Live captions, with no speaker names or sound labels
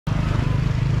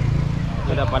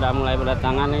udah pada mulai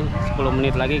berdatangan nih. 10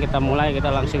 menit lagi kita mulai, kita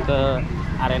langsung ke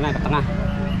arena ke tengah.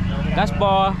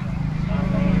 Gaspol.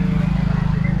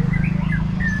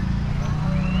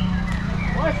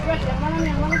 Yang mana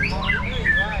nih, yang mana?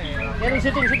 Dari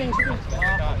syuting.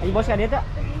 Ayo bos dia tak?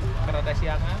 Kerada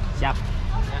siangan. Siap.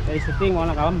 Dari syuting mau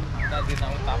kalem. Tadi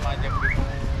utama jam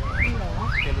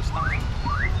 3:30.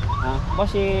 Nah, bos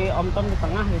si Om Tom di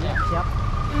tengah gitu. Siap.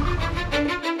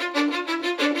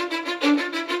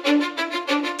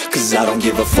 Cause I don't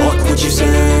give a fuck what you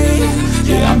say.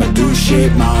 Yeah, I'ma do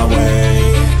shit my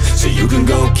way. So you can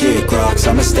go kick rocks,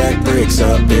 I'ma stack bricks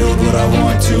up, build what I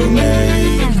want to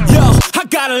make. Yo, I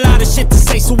got a lot of shit to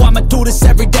say, so I'ma do this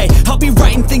every day. I'll be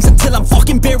writing things until I'm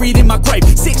fucking buried in my grave.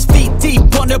 6 feet deep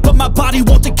under, but my body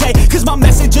won't decay. Cause my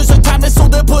messages are timeless, so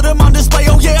they'll put them on display.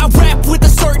 Oh yeah, I rap with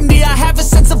a certainty, I have a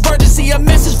sense of urgency. A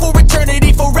message for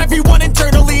eternity, for everyone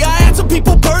internally. I had some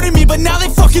people burning me, but now they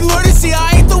fucking learn to see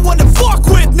I ain't the one to fuck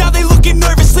with, now they looking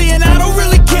nervously. And I don't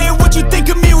really care what you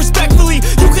think of me respectfully.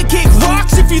 You can kick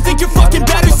rocks if you think you're fucking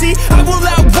better, see I will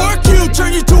outwork you,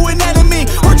 turn you to an enemy.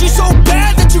 Hurt you so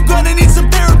bad that you're gonna need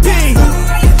some therapy.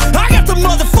 I got the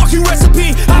motherfucking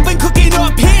recipe, I've been cooking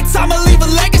up hits, I'ma leave a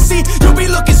legacy. You'll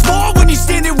be looking small when you're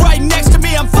standing right next to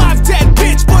me. I'm 5'10",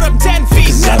 bitch, but I'm 10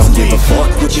 feet next to me. Cause I don't give a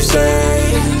fuck what you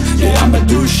say. Yeah, I'ma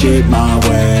do shit my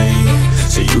way.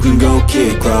 So you can go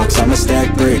kick rocks, I'ma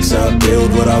stack bricks up,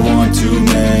 build what I want to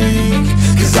make.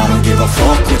 Cause I don't give a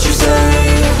fuck what you say.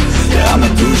 Yeah, I'ma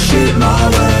do shit my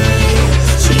way.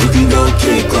 So you can go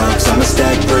kick rocks, I'ma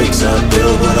stack bricks up,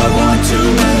 build what I want to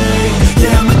make.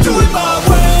 Yeah, I'ma do it my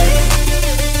way.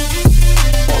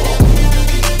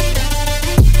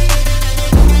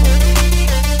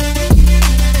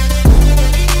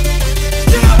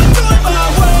 Yeah, I'ma do it my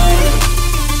way.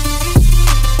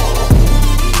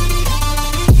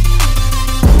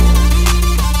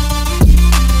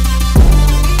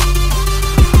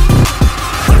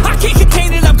 I can't contain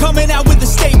it, I'm coming out with a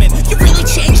statement. You really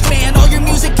changed, man, all your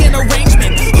music and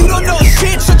arrangement. You don't know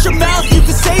shit, shut your mouth, you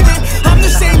can save it. I'm the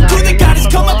same dude that got his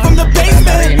come up from the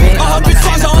basement. 100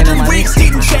 songs, 100 weeks,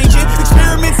 didn't change it.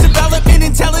 Experiments, development,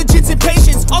 intelligence, and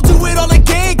patience. I'll do it all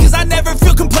again, cause I never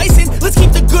feel complacent. Let's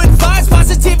keep the good vibes,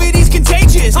 positivity's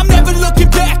contagious. I'm never looking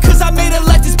back, cause I made a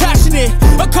life that's passionate.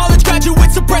 A college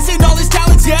graduate suppressing all his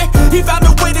talents, yeah. He found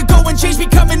a way to go and change,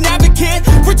 become an advocate.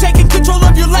 For taking control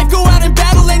of your life, go out and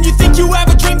battle. And you think you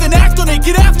have a dream, then act on it.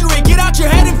 Get after it, get out your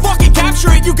head and fucking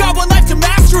capture it. You got one life to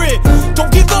master it.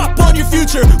 Don't give up on your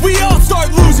future, we all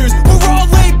start losers. We're all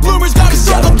late bloomers, gotta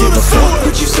struggle through the sewer.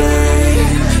 What you say?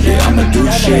 Yeah, I'ma do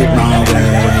shit my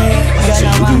way. So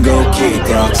you can go kick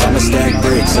rocks, I'ma stack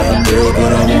bricks up, build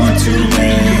what I want to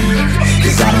make.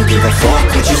 Cause I don't give a fuck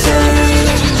what you say.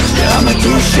 Yeah, I'ma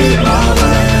do shit my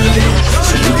way.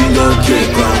 So you can go kick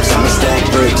rocks, I'ma stack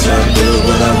bricks up, build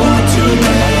what I want to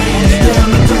make. Yeah,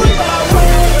 I'ma do it my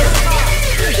way.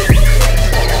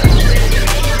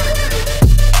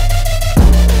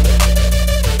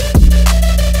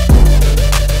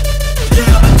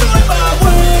 Yeah, I'ma do it my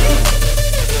way.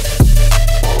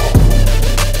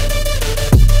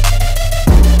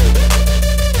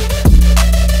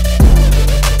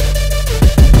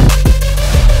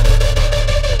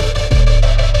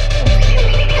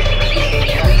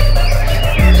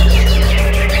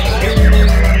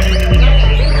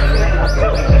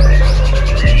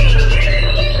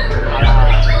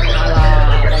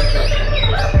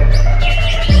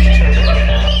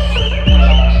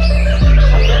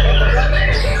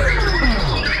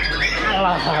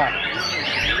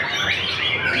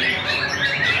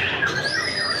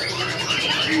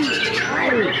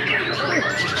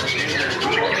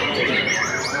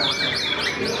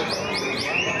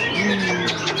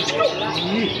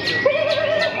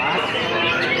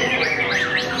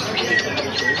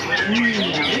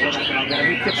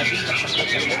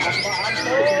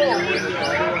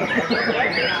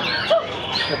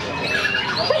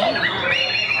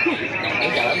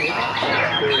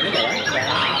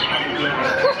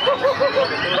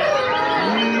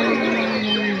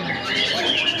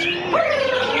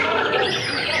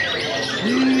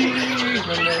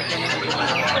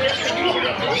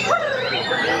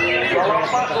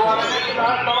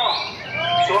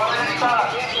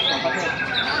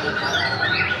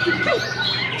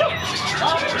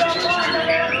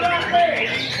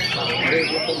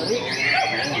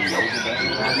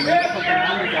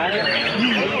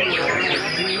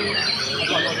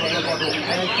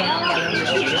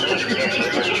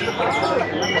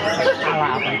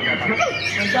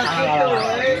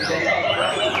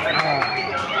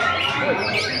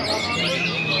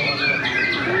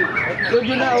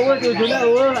 Tujuna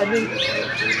awal anjing.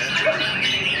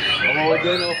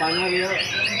 Bagian opanya dia.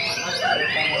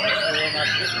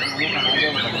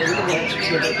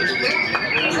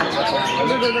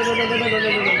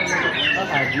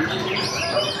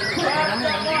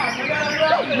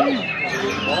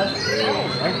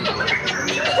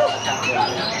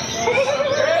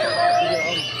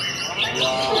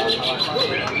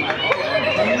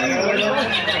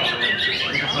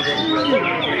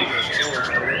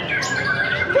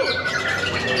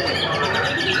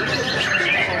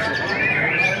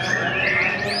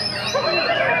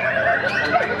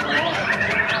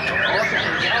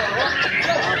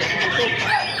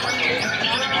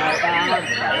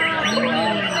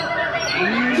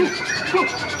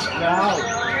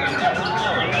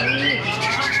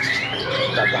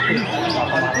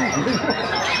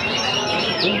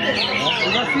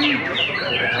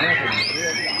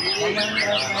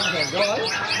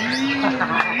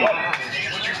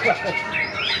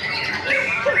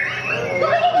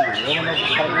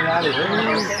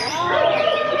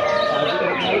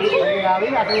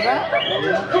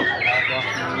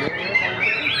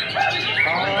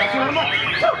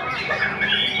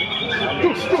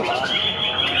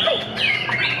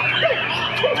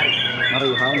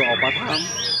 Raihan udah opat ham.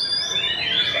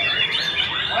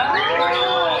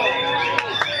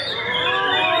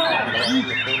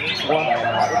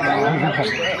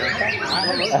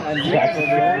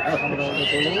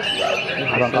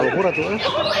 Kurang kalau kurang tuh,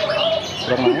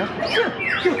 kurang mana?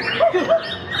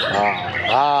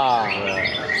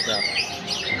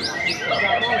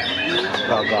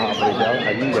 Kagak berjalan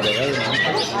aja gede kali.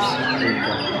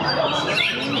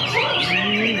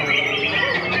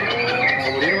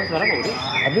 Kemudian sekarang udah.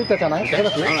 Abis kita naik, kita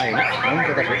tuh. Lain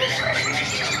kita tuh.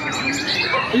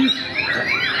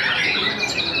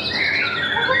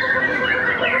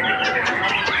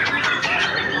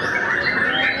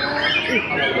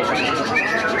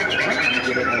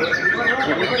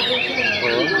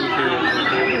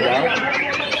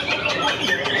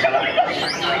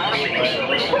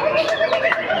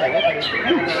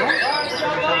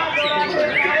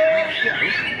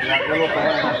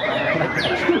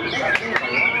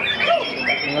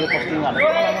 Postingan.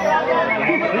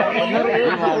 Bener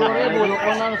ya, 10.000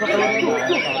 lokonan 10.000.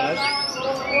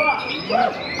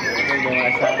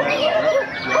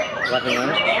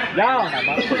 Jauh.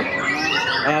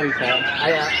 Bisa.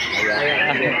 Ayah.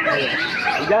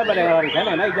 Ijal pada warisan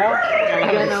mana Ijal?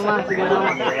 Tiga nama.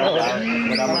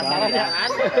 Masalahnya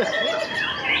ada.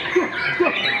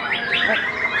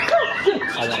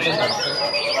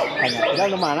 Ijal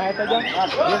di mana itu Jal?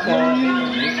 Dia ke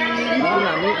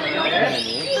TSUNAMI.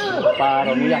 Pak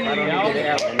Roni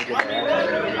JDL BC.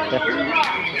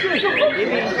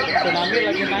 Ini tsunami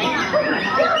lagi naik.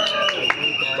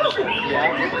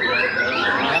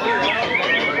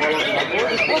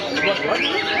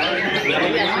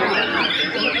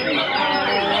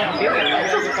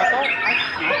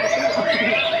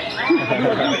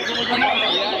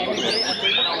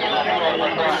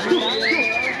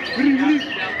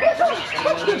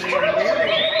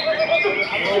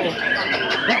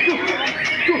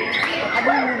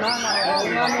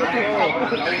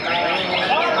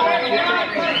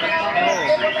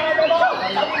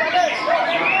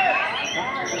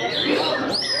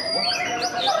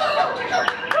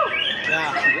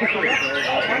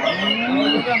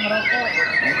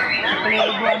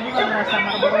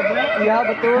 Iya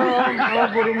betul, kalau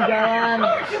burung jalan,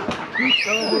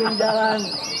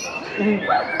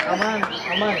 aman.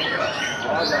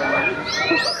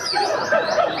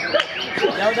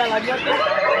 Ya udah lanjut tuh.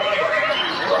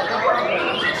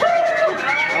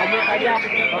 Lanjut aja,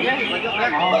 oke?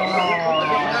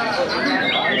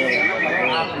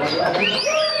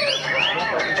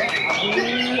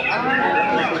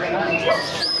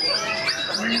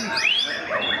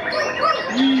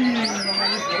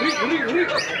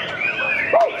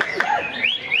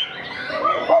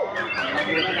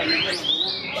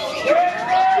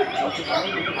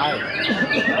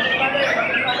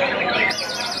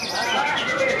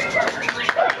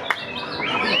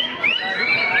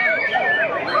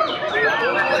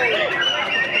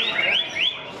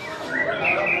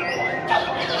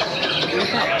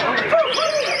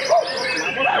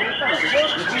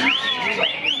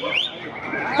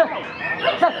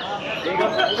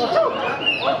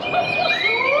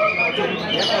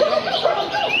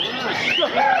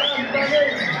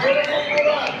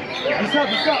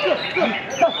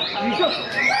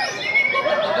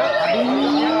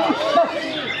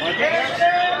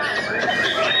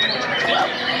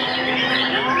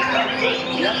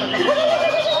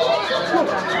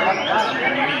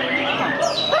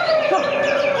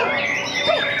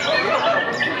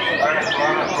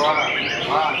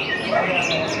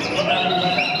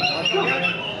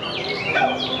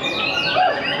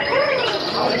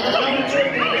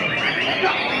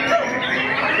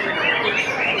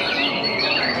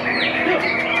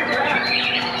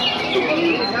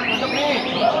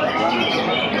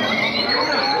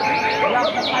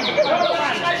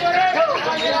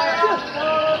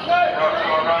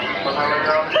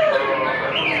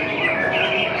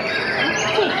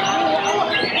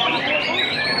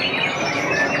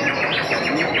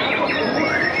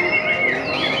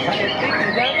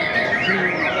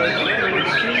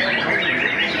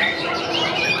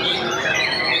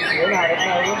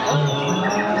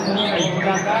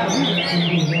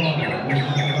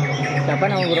 Siapa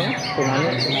nama gurunya? Tsunami.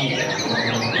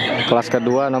 Kelas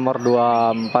kedua nomor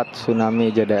 24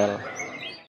 Tsunami JDL.